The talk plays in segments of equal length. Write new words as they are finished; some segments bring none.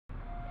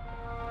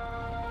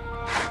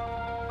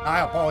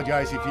I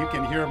apologize if you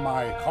can hear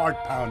my heart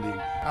pounding.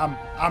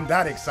 I'm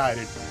that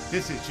excited.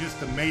 This is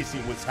just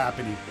amazing what's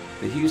happening.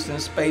 The Houston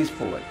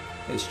Spaceport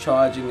is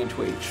charging into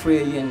 $1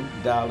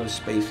 trillion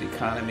space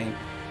economy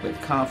with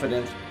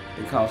confidence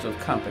because of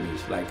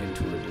companies like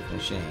Intuitive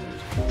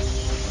Machines.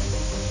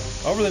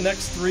 Over the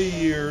next 3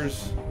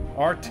 years,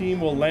 our team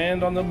will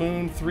land on the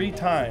moon 3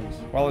 times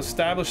while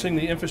establishing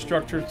the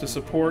infrastructure to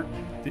support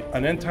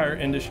an entire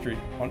industry.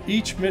 On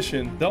each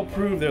mission, they'll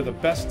prove they're the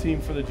best team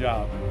for the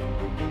job.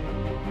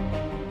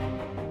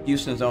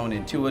 Houston's own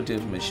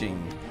Intuitive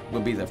Machines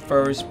will be the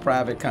first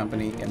private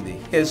company in the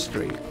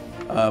history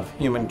of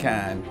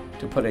humankind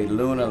to put a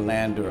lunar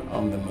lander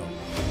on the moon.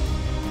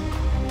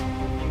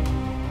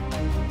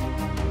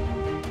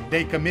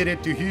 They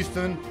committed to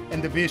Houston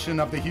and the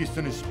vision of the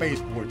Houston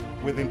Spaceport.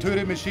 With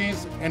Intuitive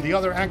Machines and the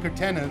other anchor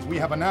tenants we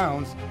have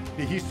announced,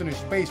 the Houston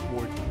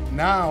Spaceport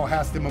now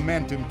has the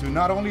momentum to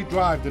not only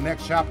drive the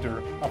next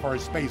chapter of our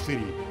space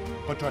city,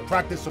 but to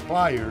attract the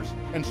suppliers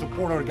and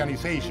support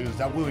organizations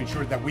that will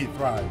ensure that we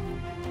thrive.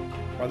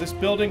 While this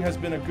building has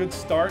been a good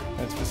start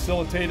and it's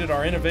facilitated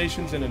our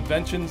innovations and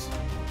inventions,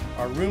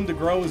 our room to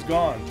grow is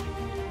gone,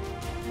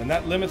 and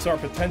that limits our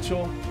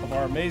potential of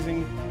our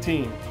amazing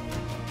team.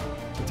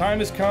 The time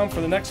has come for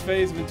the next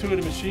phase of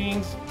Intuitive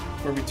Machines,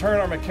 where we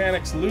turn our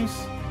mechanics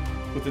loose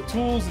with the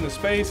tools and the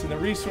space and the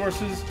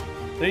resources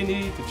they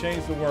need to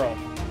change the world.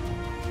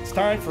 It's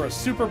time for a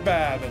super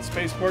BAB at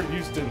Spaceport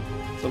Houston,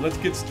 so let's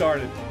get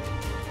started.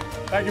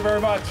 Thank you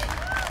very much.